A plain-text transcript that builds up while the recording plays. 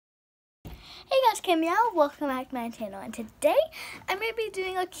Hey guys, Kim Meow. Welcome back to my channel, and today I'm going to be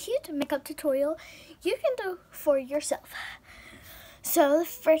doing a cute makeup tutorial you can do for yourself. So the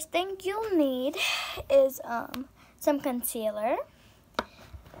first thing you'll need is some concealer,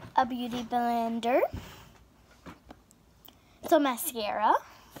 a beauty blender, some mascara,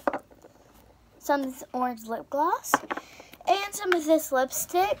 some of this orange lip gloss, and some of this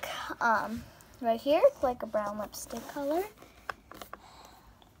lipstick right here. It's like a brown lipstick color.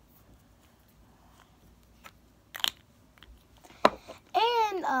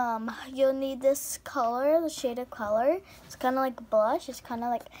 You'll need this color, the shade of color. It's kind of like a blush. It's kind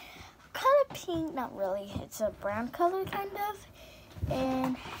of pink, not really. It's a brown color, kind of.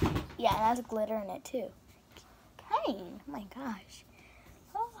 And yeah, it has glitter in it too. Okay, oh my gosh.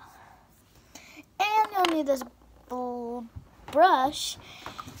 Oh. And you'll need this brush,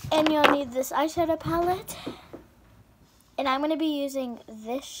 and you'll need this eyeshadow palette. And I'm going to be using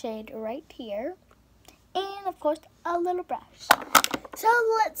this shade right here. And of course, a little brush. So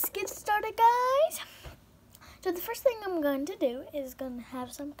let's get started, guys. So the first thing I'm going to do is going to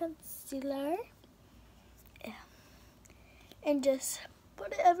have some concealer. And just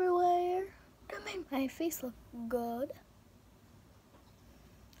put it everywhere to make my face look good.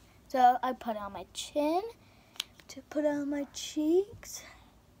 So I put it on my chin, to put it on my cheeks,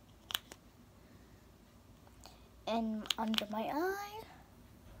 and under my eye.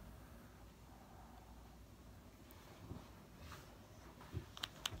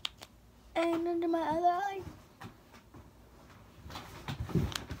 And under my other eye.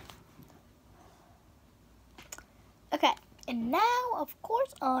 Okay, and now, of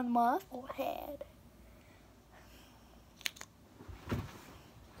course, on my forehead.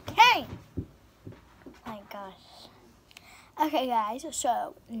 Okay. My gosh. Okay, guys,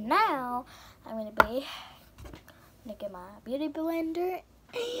 so now I'm gonna get my beauty blender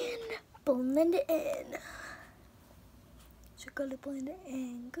and blend it in. So gotta blend it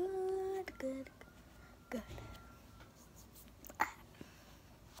in. Good, good, good.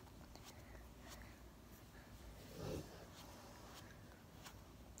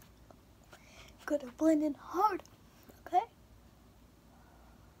 Gotta blend in hard. Okay.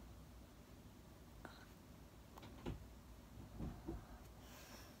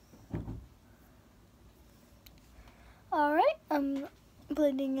 Alright, I'm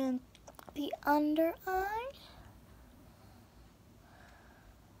blending in the under eye.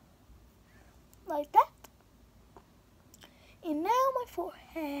 Like that. And now my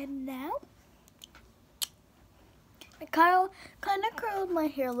forehead now. I kind of curled my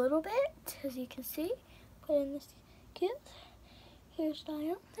hair a little bit, as you can see. Put in this cute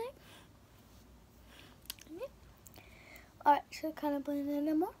hairstyle thing. Alright, so kind of blend it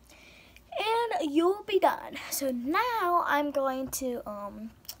in more. And you'll be done. So now I'm going to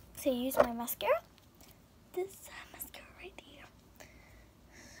use my mascara. This mascara right here.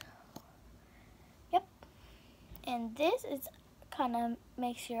 Yep. And this is kind of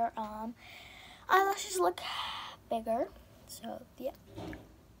makes your eyelashes look bigger. So yeah, I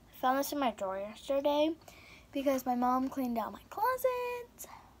found this in my drawer yesterday because my mom cleaned out my closet,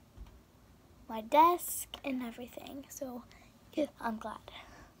 my desk, and everything. So yeah, I'm glad.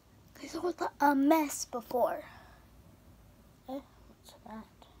 Because it was a mess before. What's that?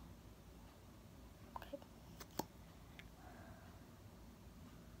 Okay.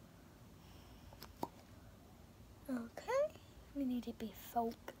 Okay, we need to be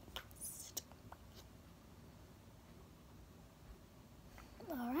focused.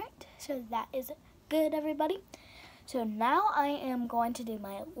 Alright, so that is good, everybody. So now I am going to do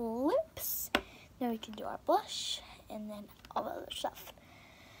my lips. Then we can do our blush and then all the other stuff.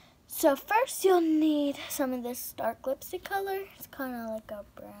 So first you'll need some of this dark lipstick color. It's kind of like a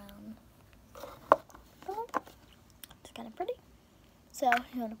brown. It's kind of pretty. So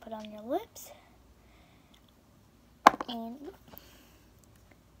you want to put on your lips. And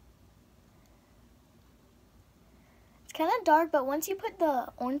it's kind of dark, but once you put the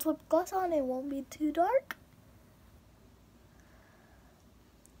orange lip gloss on, it won't be too dark.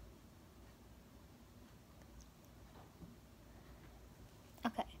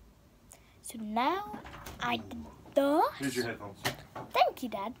 Okay. So now I did the... Here's your headphones. Thank you,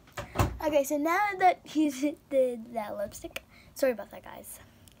 Dad. Okay, so now that you did that lipstick... Sorry about that, guys.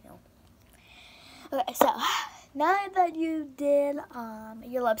 Okay, so now that you did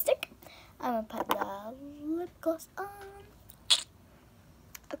your lipstick, I'm going to put the lip gloss on.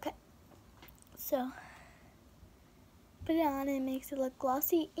 Okay. So, put it on and it makes it look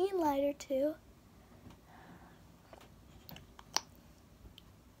glossy and lighter, too.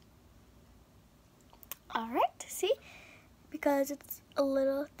 Alright, see? because it's a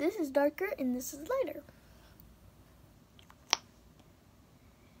little, this is darker and this is lighter.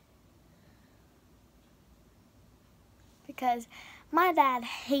 Because my dad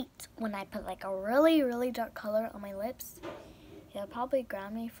hates when I put like a really, really dark color on my lips. He'll probably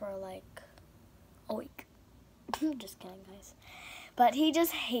ground me for like a week. Just kidding, guys. But he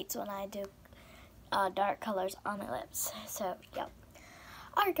just hates when I do dark colors on my lips. So, yeah.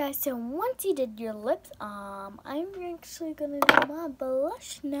 Alright, guys. So, once you did your lips, I'm actually going to do my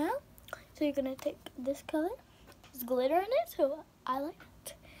blush now. So, you're going to take this color. There's glitter in it, so I like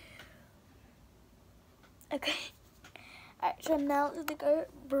it. Okay. Alright, so now let's take our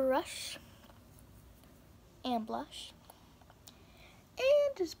brush and blush.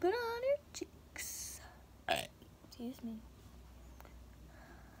 And just put it on your cheeks. Excuse me.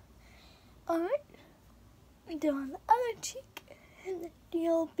 Alright. Do on the other cheek. And then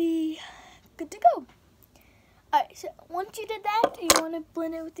you'll be good to go. Alright, so once you did that, you want to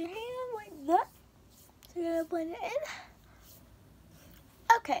blend it with your hand like that. So you're going to blend it in.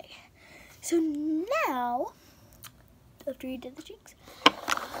 Okay. So now, after you did the cheeks,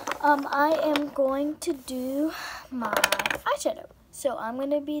 I am going to do my eyeshadow. So I'm going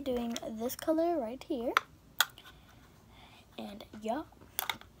to be doing this color right here. And yeah.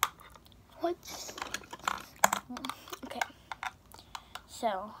 Okay.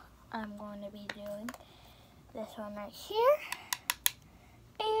 So I'm going to be doing this one right here.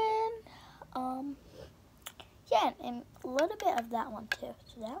 And yeah, and a little bit of that one too.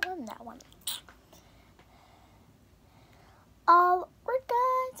 So that one. Alright,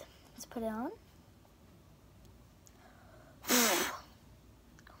 guys, let's put it on. Oh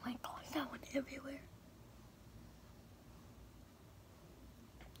my god, that one everywhere.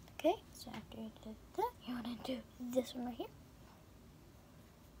 Okay, so after you did that, you want to do this one right here.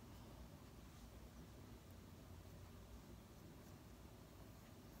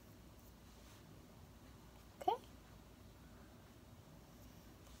 Okay.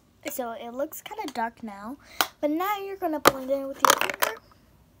 So it looks kind of dark now, but now you're going to blend in with your finger.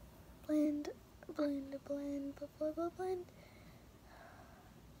 Blend, blend, blend, blend, blend, blend.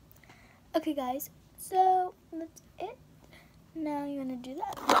 Okay, guys, so that's it. Now you're going to do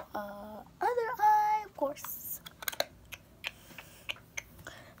that other eye, of course.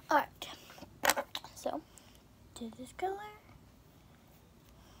 Alright, so do this color.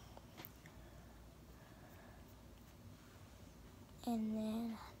 And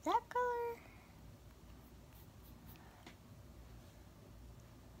then that color.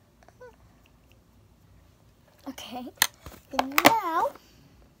 Okay, and now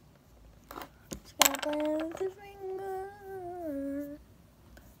just gonna blend with the finger.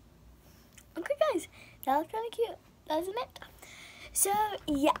 Okay, guys, that looks kind of cute, doesn't it? So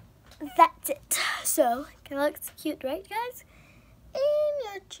yeah, that's it. So kind of looks cute, right, guys? And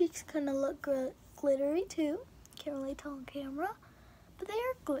your cheeks kind of look glittery too. Can't really tell on camera, but they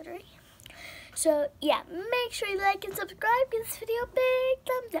are glittery. So yeah, make sure you like and subscribe. Give this video a big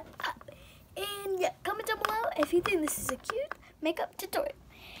thumbs up. And yeah, comment down below if you think this is a cute makeup tutorial.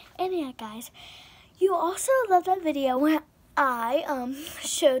 And yeah, guys, you also love that video when I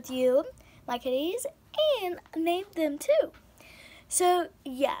showed you my kitties and named them too. So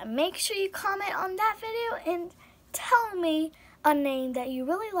yeah, make sure you comment on that video and tell me a name that you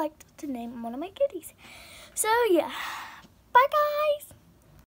really liked to name one of my kitties. So yeah, bye guys.